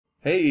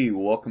Hey,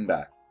 welcome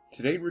back.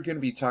 Today we're going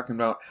to be talking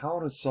about how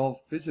to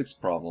solve physics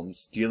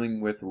problems dealing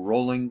with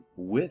rolling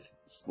with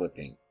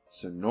slipping.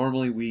 So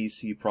normally we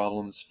see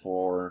problems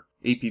for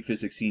AP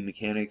Physics E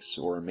Mechanics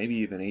or maybe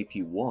even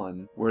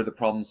AP1 where the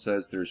problem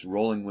says there's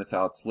rolling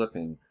without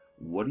slipping.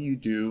 What do you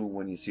do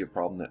when you see a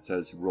problem that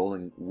says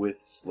rolling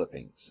with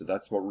slipping? So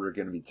that's what we're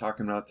going to be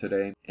talking about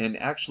today. And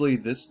actually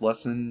this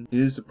lesson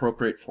is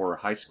appropriate for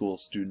high school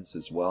students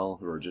as well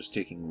who are just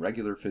taking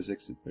regular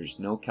physics. There's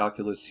no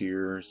calculus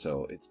here,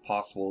 so it's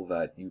possible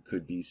that you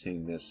could be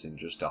seeing this in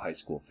just a high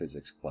school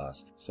physics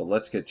class. So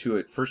let's get to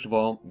it. First of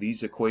all,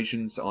 these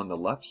equations on the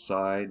left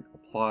side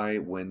apply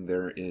when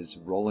there is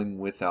rolling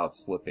without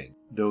slipping.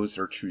 Those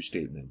are true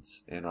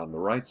statements. And on the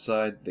right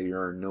side, they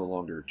are no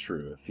longer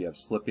true. If you have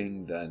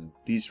slipping, then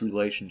these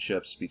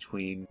relationships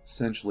between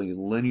essentially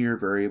linear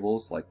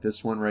variables like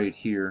this one right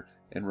here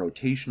and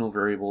rotational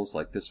variables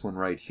like this one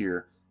right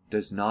here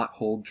does not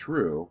hold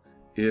true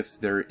if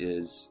there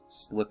is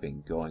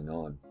slipping going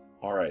on.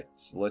 Alright,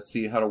 so let's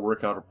see how to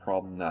work out a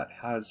problem that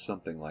has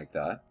something like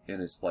that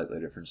in a slightly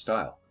different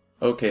style.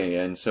 Okay,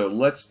 and so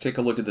let's take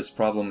a look at this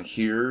problem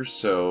here.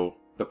 So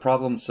the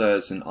problem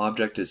says an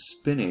object is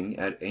spinning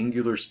at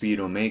angular speed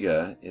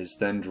omega, is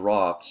then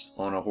dropped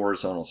on a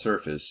horizontal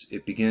surface.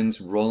 It begins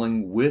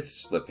rolling with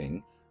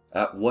slipping.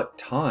 At what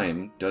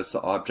time does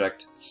the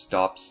object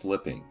stop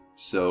slipping?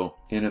 So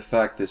in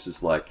effect, this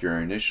is like your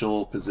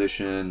initial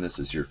position, this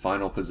is your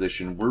final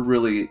position. We're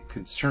really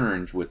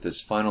concerned with this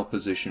final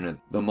position at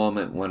the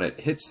moment when it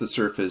hits the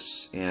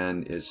surface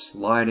and is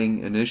sliding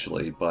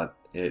initially, but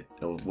it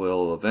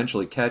will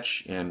eventually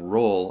catch and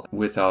roll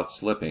without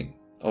slipping.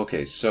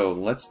 Okay, so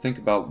let's think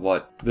about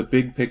what the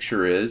big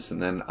picture is,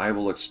 and then I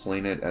will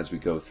explain it as we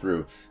go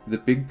through. The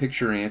big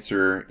picture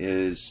answer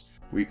is,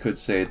 we could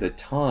say the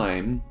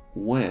time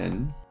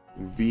when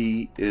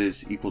V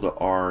is equal to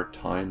R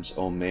times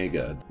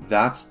omega.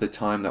 That's the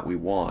time that we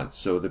want.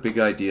 So the big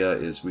idea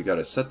is we got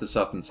to set this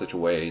up in such a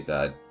way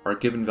that our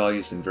given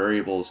values and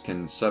variables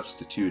can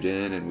substitute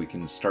in, and we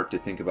can start to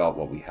think about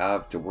what we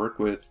have to work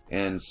with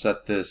and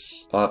set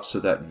this up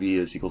so that V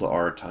is equal to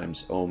R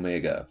times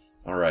omega.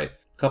 Alright.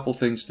 Couple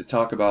things to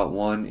talk about.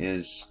 One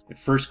is, at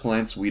first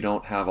glance, we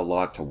don't have a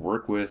lot to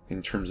work with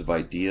in terms of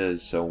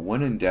ideas. So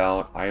when in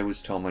doubt, I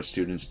always tell my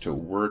students to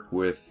work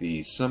with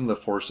the sum of the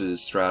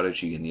forces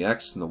strategy in the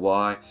X and the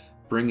Y,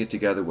 bring it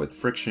together with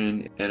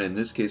friction, and in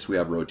this case we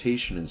have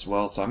rotation as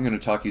well. So I'm going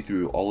to talk you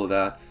through all of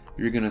that.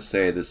 You're going to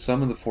say the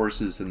sum of the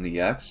forces in the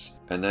X,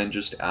 and then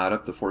just add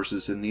up the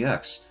forces in the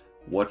X.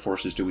 What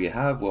forces do we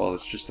have? Well,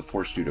 it's just the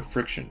force due to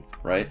friction,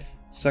 right?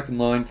 Second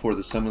line for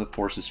the sum of the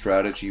forces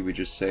strategy, we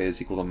just say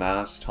is equal to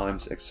mass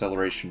times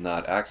acceleration in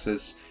that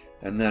axis.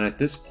 And then at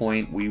this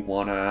point, we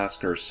want to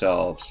ask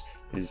ourselves,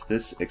 is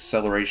this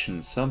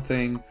acceleration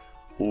something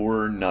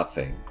or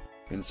nothing?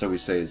 And so we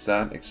say, is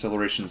that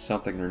acceleration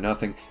something or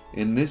nothing?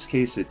 In this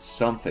case, it's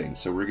something,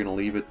 so we're going to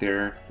leave it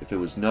there. If it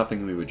was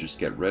nothing, we would just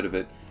get rid of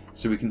it.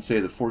 So we can say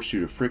the force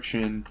due to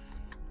friction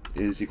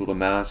is equal to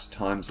mass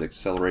times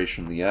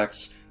acceleration in the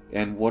x.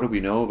 And what do we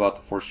know about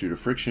the force due to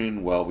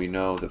friction? Well, we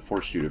know the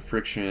force due to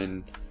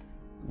friction,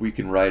 we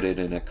can write it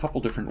in a couple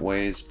different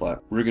ways,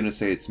 but we're going to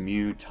say it's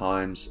mu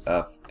times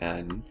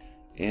Fn.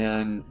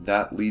 And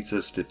that leads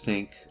us to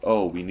think,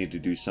 oh, we need to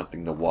do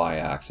something the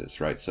y-axis,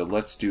 right? So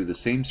let's do the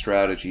same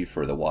strategy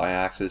for the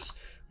y-axis.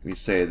 We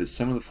say the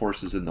sum of the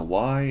forces in the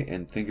y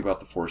and think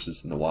about the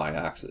forces in the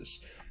y-axis.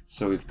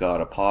 So we've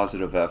got a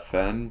positive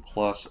Fn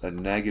plus a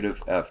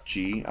negative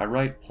Fg. I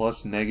write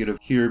plus negative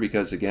here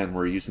because, again,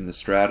 we're using the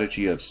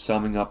strategy of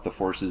summing up the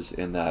forces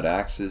in that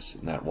axis,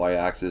 in that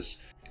y-axis.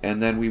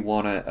 And then we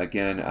want to,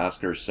 again,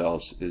 ask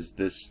ourselves, is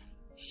this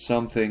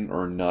something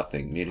or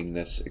nothing? Meaning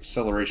this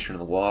acceleration of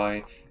the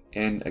y.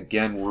 And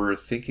again, we're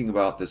thinking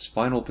about this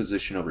final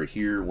position over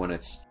here when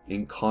it's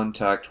in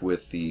contact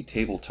with the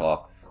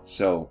tabletop.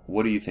 So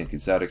what do you think?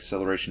 Is that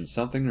acceleration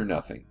something or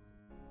nothing?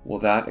 Well,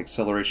 that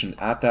acceleration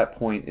at that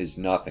point is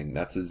nothing.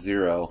 That's a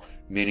 0,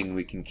 meaning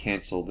we can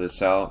cancel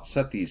this out,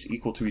 set these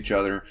equal to each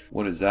other.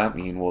 What does that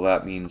mean? Well,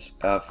 that means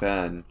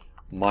Fn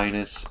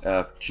minus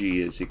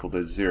Fg is equal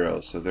to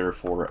 0. So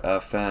therefore,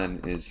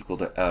 Fn is equal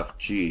to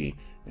Fg.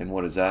 And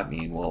what does that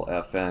mean? Well,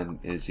 Fn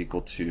is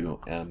equal to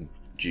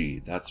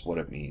mg. That's what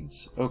it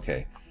means.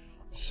 Okay,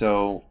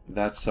 so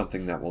that's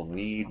something that we'll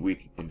need.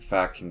 We, in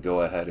fact, can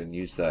go ahead and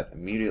use that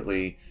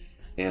immediately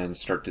and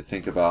start to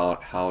think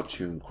about how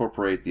to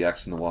incorporate the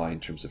x and the y in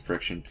terms of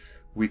friction.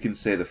 We can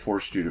say the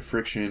force due to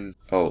friction.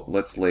 Oh,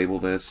 let's label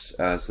this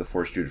as the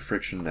force due to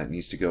friction. That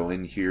needs to go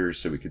in here,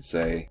 so we could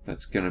say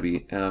that's going to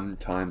be m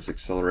times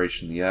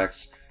acceleration the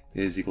x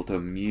is equal to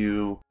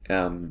mu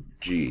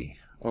mg.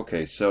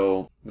 Okay,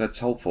 so that's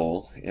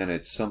helpful, and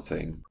it's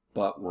something,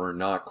 but we're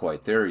not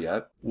quite there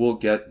yet. We'll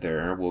get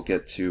there. We'll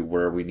get to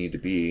where we need to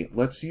be.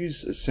 Let's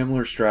use a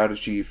similar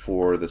strategy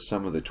for the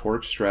sum of the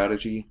torque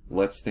strategy.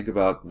 Let's think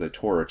about the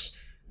torques,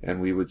 and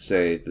we would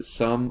say the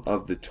sum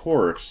of the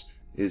torques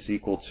is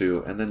equal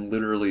to, and then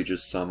literally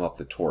just sum up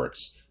the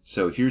torques.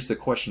 So here's the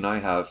question I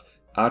have.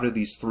 Out of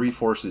these three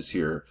forces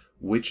here,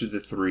 which of the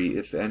three,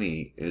 if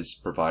any, is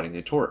providing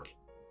a torque?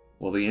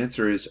 Well, the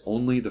answer is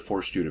only the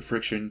force due to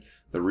friction.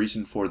 The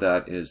reason for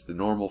that is the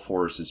normal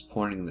force is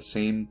pointing in the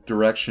same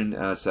direction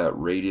as that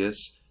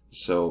radius.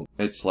 So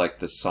it's like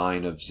the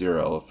sine of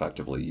 0,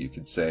 effectively, you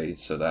could say.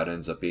 So that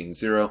ends up being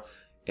 0.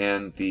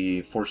 And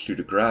the force due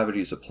to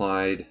gravity is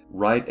applied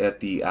right at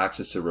the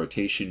axis of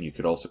rotation. You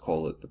could also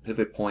call it the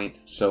pivot point.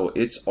 So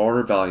its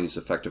R value is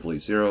effectively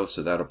 0,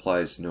 so that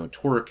applies no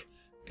torque.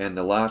 And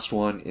the last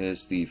one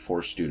is the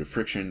force due to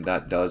friction.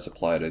 That does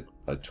apply to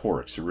a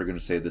torque. So we're going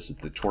to say this is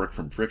the torque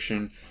from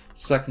friction.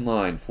 Second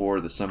line for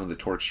the sum of the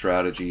torque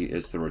strategy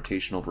is the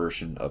rotational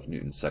version of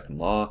Newton's second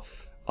law,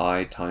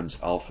 I times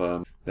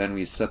alpha. Then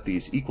we set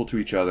these equal to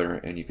each other,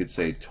 and you could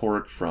say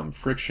torque from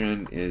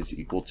friction is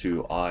equal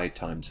to I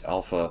times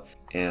alpha.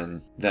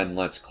 And then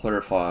let's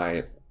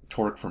clarify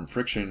torque from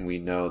friction. We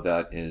know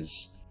that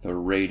is the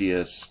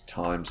radius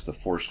times the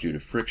force due to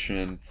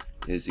friction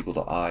is equal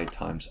to I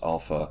times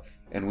alpha.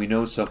 And we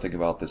know something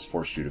about this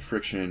force due to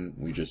friction.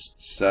 We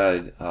just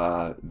said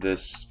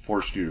this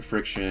force due to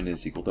friction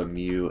is equal to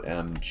mu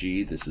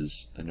mg. This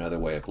is another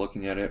way of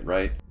looking at it,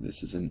 right?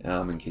 This is an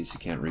m in case you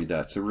can't read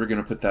that. So we're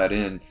going to put that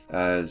in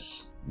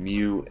as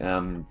mu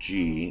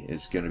mg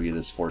is going to be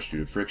this force due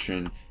to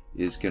friction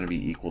is going to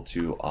be equal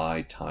to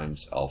I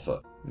times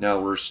alpha.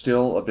 Now we're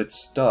still a bit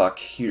stuck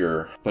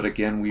here, but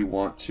again we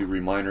want to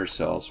remind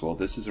ourselves, well,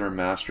 this is our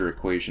master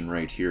equation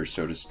right here,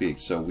 so to speak.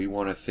 So we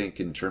want to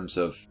think in terms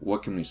of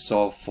what can we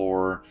solve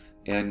for,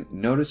 and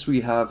notice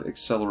we have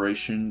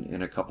acceleration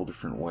in a couple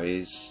different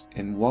ways.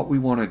 And what we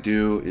want to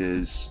do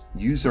is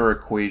use our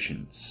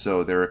equations.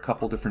 So there are a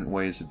couple different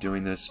ways of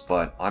doing this,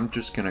 but I'm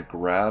just going to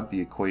grab the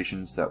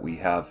equations that we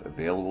have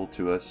available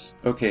to us.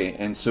 Okay,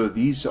 and so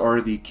these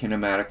are the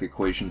kinematic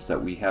equations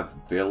that we have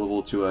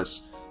available to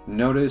us.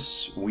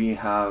 Notice we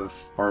have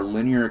our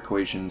linear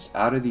equations.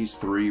 Out of these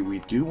three, we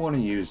do want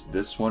to use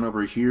this one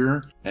over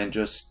here and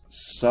just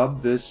sub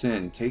this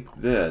in. Take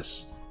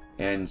this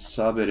and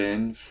sub it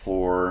in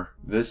for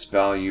this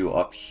value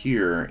up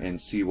here and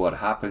see what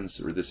happens,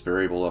 or this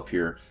variable up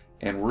here.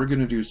 And we're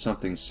going to do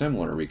something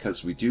similar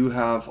because we do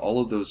have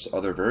all of those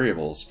other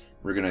variables.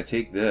 We're going to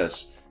take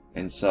this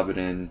and sub it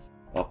in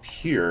up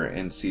here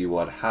and see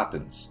what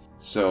happens.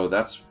 So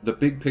that's the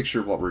big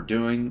picture of what we're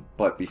doing,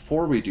 but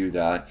before we do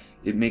that,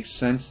 it makes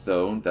sense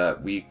though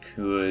that we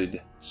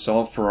could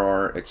solve for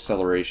our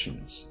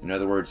accelerations. In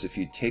other words, if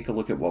you take a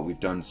look at what we've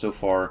done so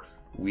far,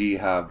 we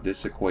have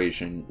this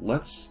equation.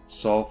 Let's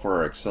solve for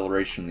our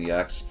acceleration in the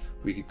x.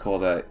 We could call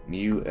that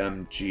mu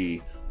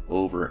mg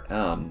over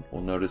m.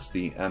 We'll notice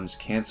the m's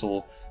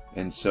cancel,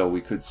 and so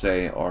we could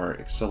say our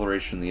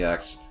acceleration in the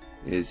x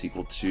is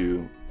equal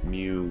to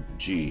mu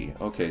g.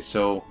 Okay,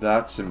 so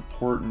that's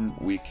important.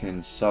 We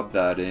can sub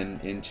that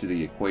into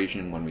the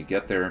equation when we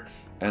get there.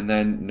 And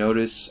then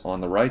notice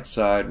on the right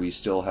side we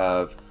still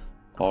have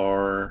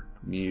r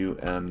mu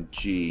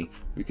mg.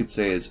 We could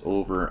say is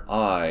over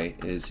I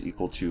is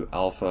equal to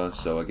alpha.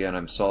 So again,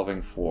 I'm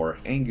solving for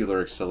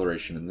angular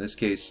acceleration in this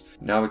case.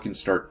 Now we can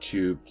start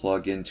to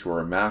plug into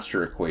our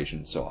master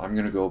equation. So I'm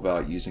going to go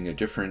about using a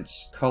different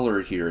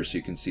color here so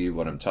you can see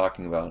what I'm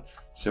talking about.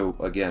 So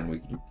again, we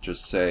can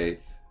just say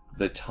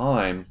the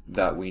time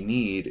that we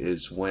need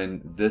is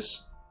when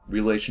this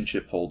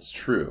relationship holds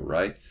true,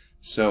 right?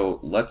 So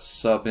let's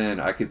sub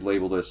in, I could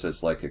label this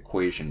as like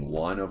equation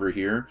 1 over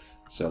here.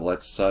 So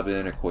let's sub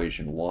in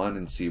equation 1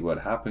 and see what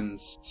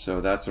happens.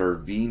 So that's our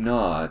v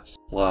naught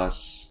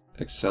plus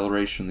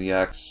acceleration of the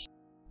x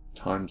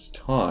times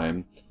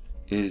time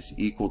is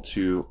equal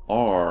to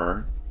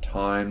r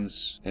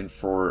times, and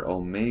for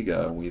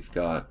omega we've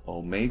got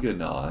omega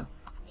naught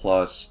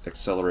plus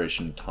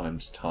acceleration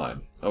times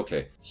time.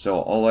 Okay,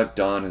 so all I've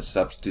done is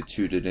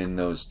substituted in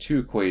those two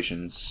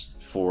equations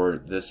for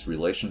this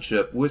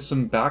relationship with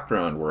some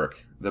background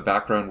work. The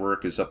background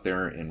work is up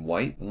there in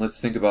white. And let's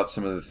think about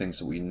some of the things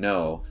that we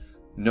know.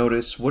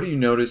 Notice, what do you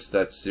notice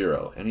that's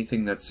 0?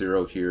 Anything that's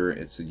 0 here,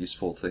 it's a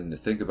useful thing to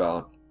think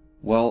about.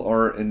 Well,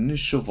 our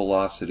initial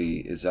velocity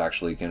is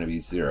actually going to be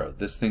 0.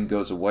 This thing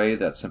goes away,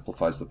 that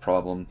simplifies the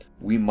problem.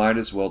 We might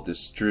as well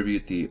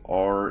distribute the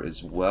r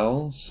as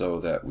well so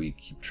that we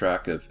keep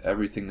track of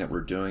everything that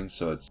we're doing.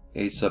 So it's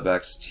a sub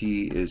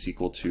xt is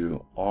equal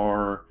to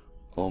r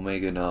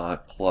omega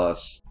naught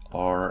plus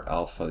r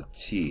alpha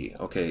t.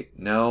 Okay,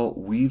 now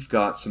we've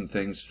got some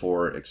things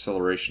for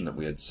acceleration that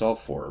we had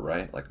solved for,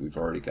 right? Like we've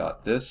already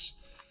got this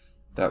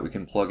that we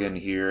can plug in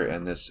here,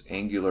 and this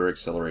angular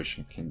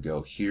acceleration can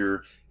go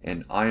here.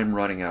 And I am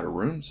running out of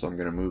room, so I'm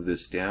going to move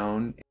this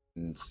down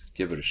and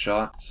give it a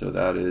shot. So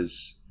that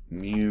is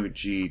mu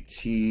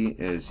gt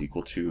is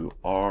equal to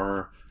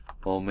r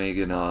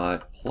omega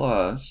naught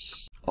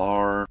plus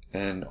r,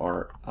 and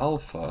our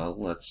alpha,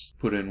 let's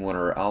put in what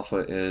our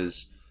alpha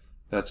is.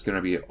 That's going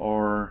to be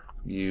r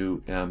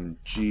mu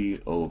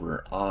mg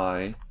over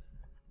I,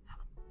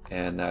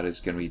 and that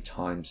is going to be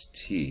times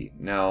t.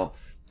 Now,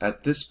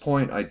 at this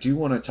point, I do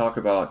want to talk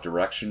about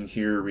direction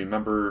here.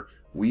 Remember,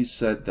 we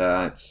said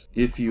that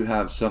if you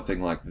have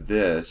something like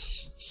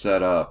this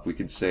set up, we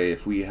could say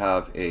if we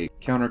have a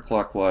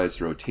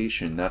counterclockwise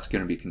rotation, that's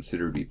going to be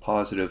considered to be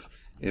positive.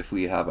 If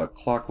we have a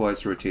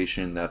clockwise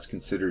rotation, that's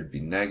considered to be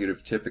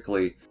negative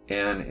typically.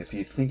 And if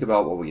you think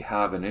about what we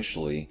have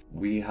initially,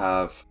 we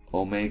have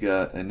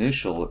omega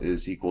initial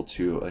is equal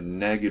to a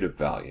negative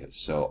value.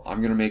 So I'm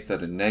going to make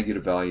that a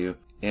negative value.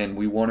 And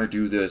we want to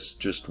do this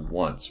just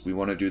once. We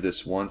want to do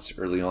this once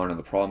early on in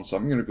the problem. So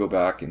I'm going to go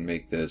back and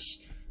make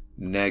this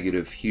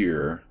negative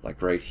here,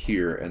 like right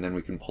here, and then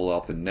we can pull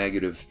out the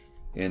negative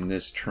in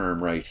this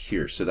term right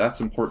here. So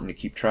that's important to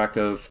keep track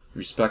of.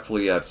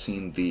 Respectfully, I've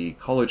seen the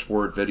College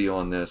Board video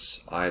on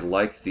this. I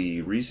like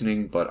the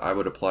reasoning, but I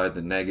would apply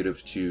the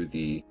negative to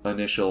the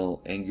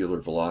initial angular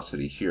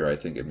velocity here. I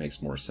think it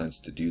makes more sense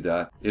to do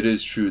that. It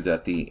is true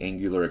that the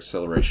angular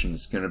acceleration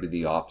is going to be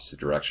the opposite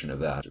direction of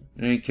that.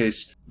 In any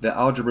case, the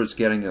algebra is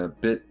getting a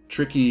bit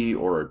tricky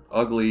or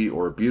ugly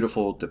or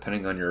beautiful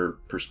depending on your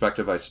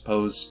perspective, I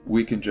suppose.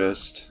 We can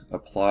just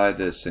apply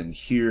this in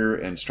here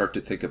and start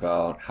to think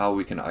about how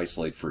we can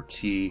isolate for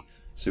t.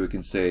 So we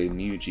can say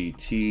mu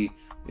gt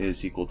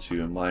is equal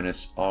to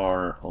minus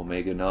r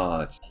omega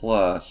naught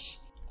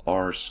plus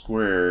r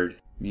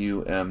squared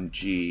mu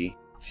mg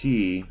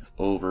t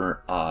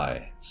over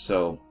I.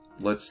 So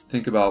let's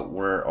think about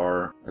where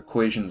our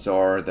equations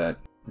are that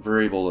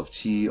variable of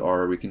t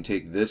are. We can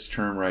take this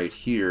term right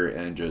here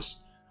and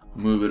just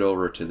move it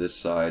over to this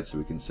side, so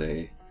we can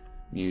say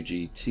mu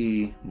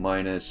gt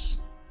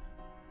minus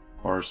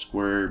r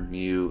squared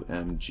mu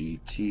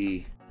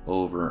mgt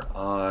over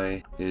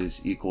I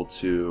is equal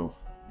to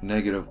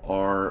negative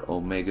r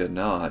omega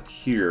naught.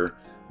 Here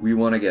we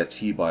want to get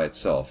t by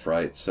itself,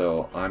 right?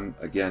 So I'm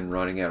again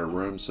running out of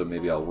room, so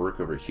maybe I'll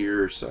work over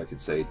here. So I could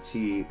say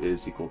t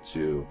is equal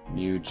to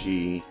mu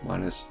g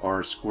minus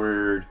r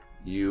squared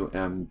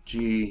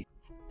umg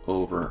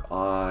over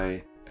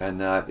I, and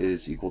that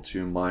is equal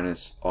to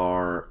minus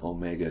r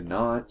omega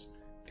naught.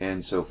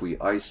 And so if we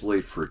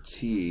isolate for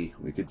t,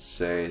 we could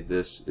say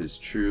this is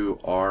true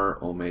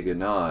r omega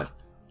naught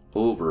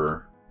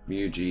over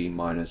mu g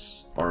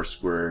minus r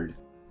squared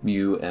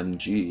mu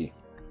mg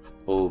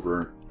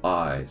over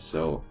I.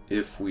 So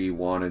if we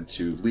wanted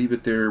to leave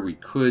it there, we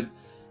could.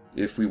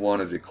 If we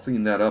wanted to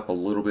clean that up a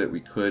little bit,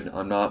 we could.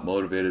 I'm not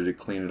motivated to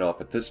clean it up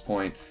at this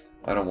point.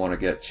 I don't want to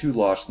get too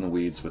lost in the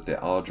weeds with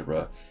the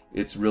algebra.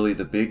 It's really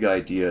the big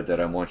idea that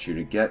I want you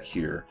to get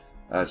here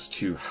as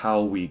to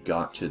how we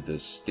got to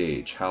this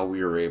stage, how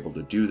we are able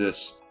to do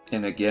this.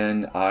 And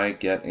again, I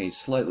get a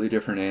slightly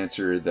different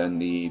answer than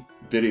the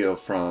video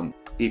from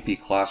AP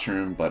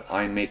Classroom, but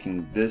I'm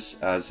making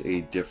this as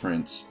a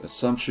different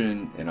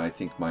assumption, and I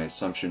think my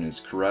assumption is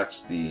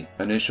correct. The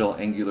initial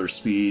angular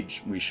speed,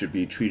 we should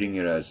be treating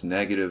it as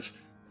negative,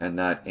 and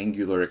that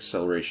angular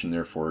acceleration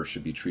therefore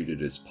should be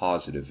treated as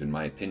positive in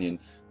my opinion,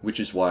 which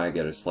is why I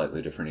get a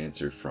slightly different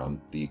answer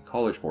from the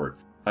College Board.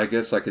 I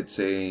guess I could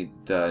say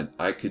that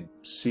I could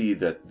see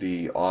that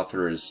the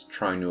author is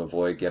trying to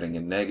avoid getting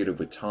a negative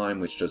with time,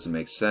 which doesn't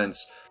make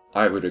sense.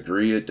 I would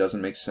agree it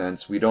doesn't make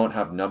sense. We don't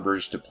have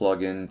numbers to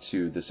plug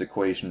into this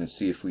equation to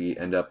see if we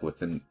end up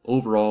with an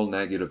overall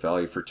negative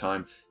value for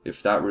time.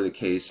 If that were the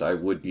case, I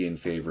would be in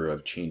favor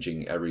of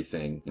changing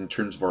everything in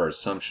terms of our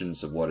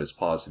assumptions of what is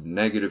positive and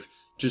negative,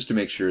 just to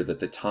make sure that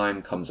the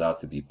time comes out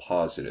to be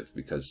positive,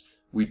 because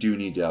we do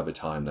need to have a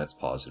time that's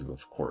positive,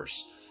 of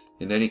course.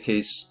 In any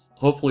case,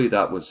 hopefully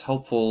that was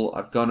helpful.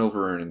 I've gone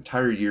over an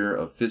entire year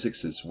of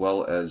physics as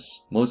well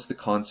as most of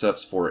the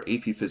concepts for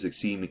AP Physics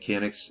C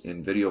mechanics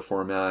in video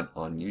format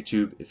on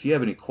YouTube. If you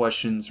have any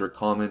questions or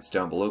comments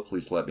down below,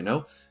 please let me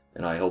know.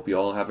 And I hope you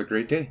all have a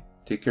great day.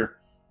 Take care.